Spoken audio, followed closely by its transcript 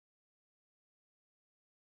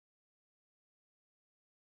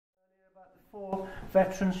for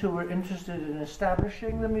veterans who were interested in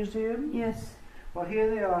establishing the museum. Yes. Well,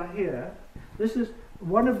 here they are here. This is,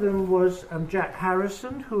 one of them was Jack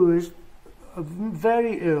Harrison, who is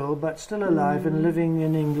very ill but still alive and living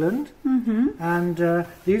in England. And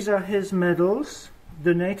these are his medals,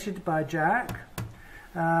 donated by Jack.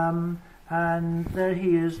 And there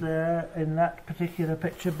he is there in that particular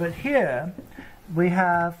picture. But here we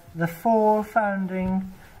have the 4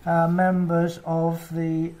 founding members of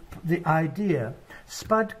the idea.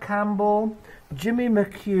 Spud Campbell, Jimmy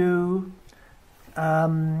McHugh,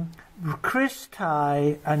 Chris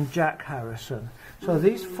Tye and Jack Harrison. So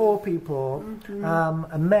these 4 people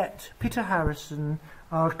met Peter Harrison,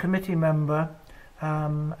 our committee member,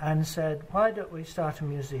 and said, why don't we start a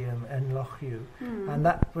museum in Loch Ewe? And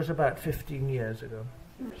that was about 15 years ago.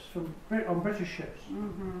 On British ships.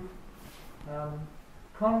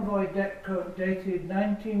 Convoy deck coat dated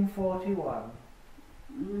 1941,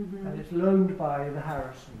 and it's loaned by the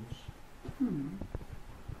Harrisons.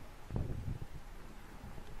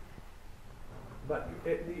 But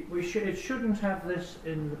it shouldn't have this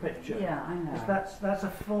in the picture. Yeah, I know. That's a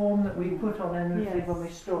form that we put on anything when we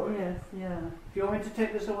store it. Yes, yeah. Do you want me to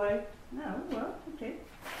take this away? No, well, okay.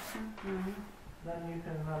 Then you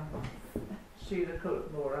can see the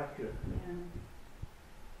coat more accurately.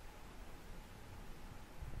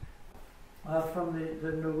 From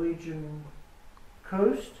the Norwegian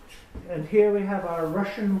coast, and here we have our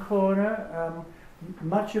Russian corner.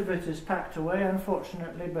 Much of it is packed away,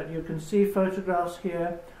 unfortunately, but you can see photographs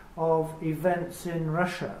here of events in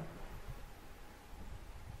Russia.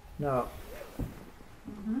 Now,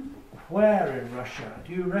 where in Russia?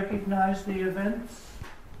 Do you recognize the events?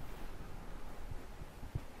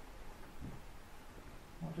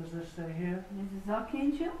 What does this say here? This is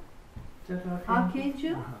Archangel. Is that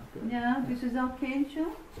Archangel? Yeah, this is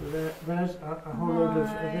Archangel. So there's a whole load of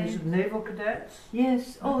these naval cadets.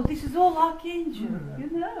 Yes. Oh, this is all Archangel. You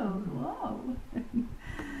know. Wow.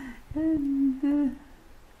 And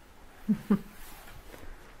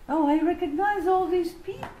oh, I recognize all these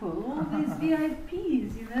people, all these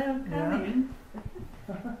VIPs. You know, coming.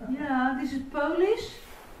 Yeah. This is Polish.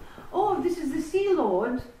 Oh, this is the Sea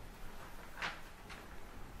Lord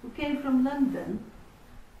who came from London.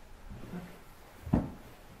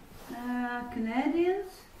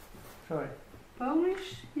 Canadians. Sorry.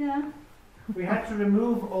 Polish, yeah. We had to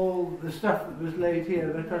remove all the stuff that was laid here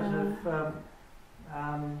because of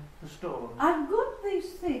the storm. I've got these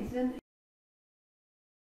things and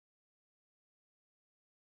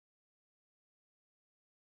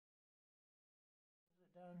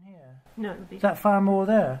down here. No, it'll be Is that far more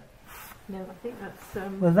there? no. I think that's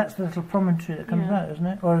Well, that's the little promontory that comes out, isn't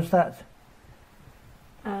it? Or is that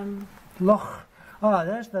Loch? Oh,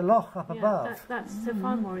 there's the loch up above. That's so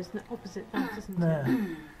far more is opposite that, isn't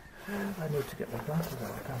it? I need to get my glasses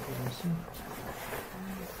out. I can't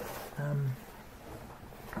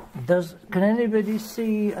even see. Can anybody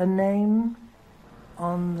see a name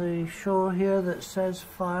on the shore here that says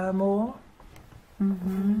Firemore?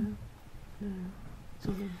 Mm-hmm.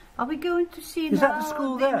 No. Are we going to see Is now that the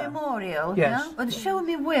school the there? memorial? Yes. Yeah? But show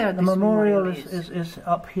me where The this memorial is. is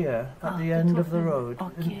up here at the end of the road,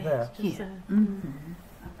 isn't there? Here.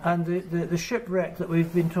 And the shipwreck that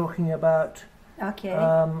we've been talking about Okay.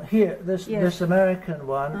 here, this American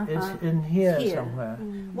one is in here somewhere.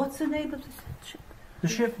 What's the name of the ship? The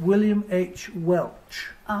ship William H.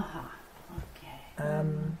 Welch. Okay.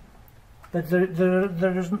 But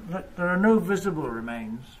there are no visible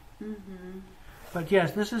remains. But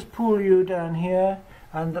yes, this is Pool U down here,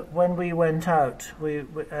 and when we went out,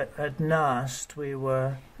 at Nast, we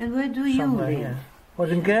were. And where do you somewhere live? Here. What,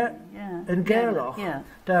 in Gairloch? Yeah.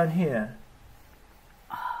 Down here.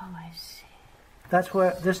 Oh, I see.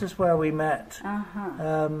 This is where we met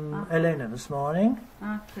Elena this morning.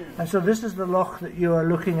 Okay. And so this is the loch that you are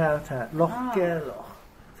looking out at, Loch Gairloch,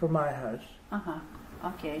 from my house.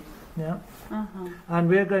 Okay. Yeah. And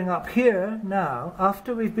we're going up here now.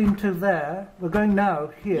 After we've been to there, we're going now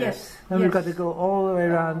here. Yes. Then we've got to go all the way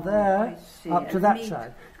around there, up to that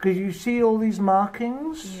side. Because you see all these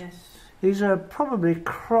markings? Yes. These are probably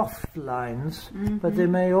croft lines, but they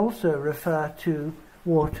may also refer to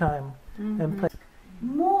wartime emplacement.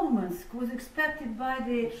 Murmansk was expected by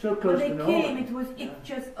the... So close when to they came, Norway. it was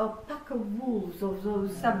just a pack of wolves of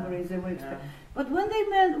those submarines they were expecting. But when they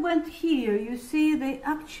went here, you see they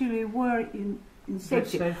actually were in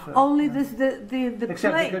safety. Safer, only the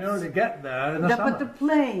Except planes. you can only get there in the summer. But the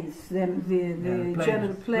planes, the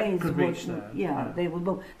German planes, could reach there. They would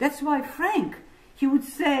go. That's why Frank, he would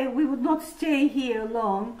say, we would not stay here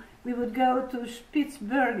long. We would go to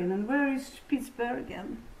Spitsbergen. And where is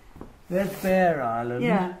Spitsbergen? There's Bear Island.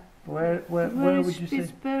 Yeah. Where is would you say?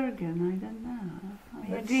 Spitsbergen? I don't know.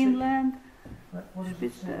 Let's Greenland. What does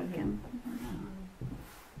it say here? Spitsbergen.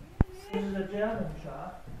 This is a German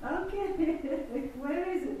chart. Okay. Where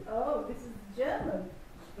is it? Oh, this is German.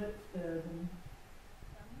 Spitsbergen.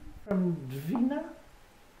 From Dvina?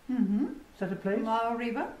 Mm-hmm. Is that a place? Mao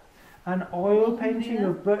River. An oil Northern painting Naval.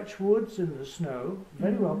 of birch woods in the snow,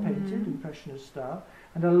 very well painted, impressionist style,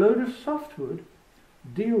 and a load of softwood,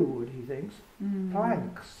 deal wood he thinks,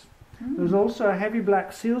 planks. There was also a heavy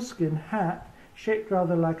black sealskin hat, shaped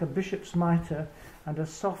rather like a bishop's mitre, and a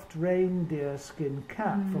soft reindeer skin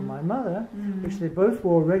cap from my mother, which they both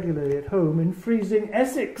wore regularly at home in freezing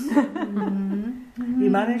Essex. He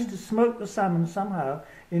managed to smoke the salmon somehow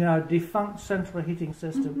in our defunct central heating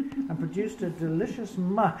system and produced a delicious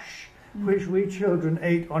mush which we children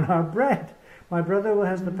ate on our bread. My brother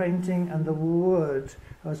has the painting and the wood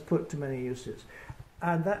was put to many uses.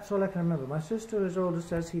 And that's all I can remember. My sister, who's older,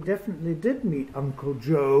 says he definitely did meet Uncle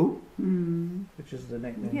Joe, which is the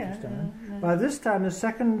nickname for Stan. By this time, the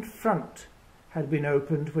second front had been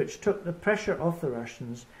opened, which took the pressure off the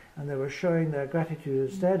Russians, and they were showing their gratitude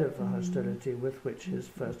instead of the hostility with which his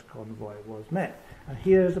first convoy was met. And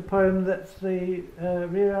here's a poem that the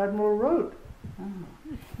Rear Admiral wrote.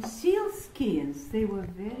 Seal skins, they were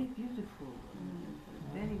very beautiful,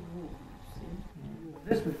 very warm.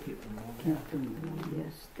 This would keep them warm.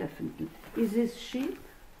 Yes, definitely. Is this sheep?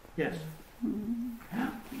 Yes.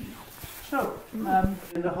 So,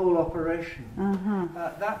 in the whole operation,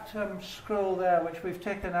 that scroll there, which we've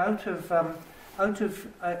taken out of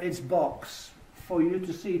its box for you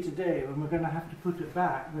to see today, and we're going to have to put it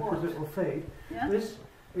back because it will fade. Yeah? This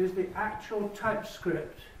is the actual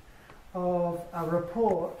typescript of a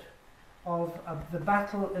report of the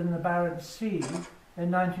battle in the Barents Sea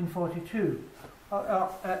in 1942.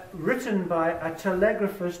 Written by a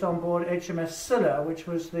telegraphist on board HMS Scylla, which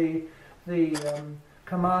was the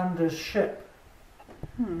commander's ship.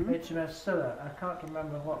 HMS Scylla. I can't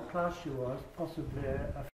remember what class she was, possibly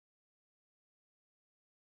a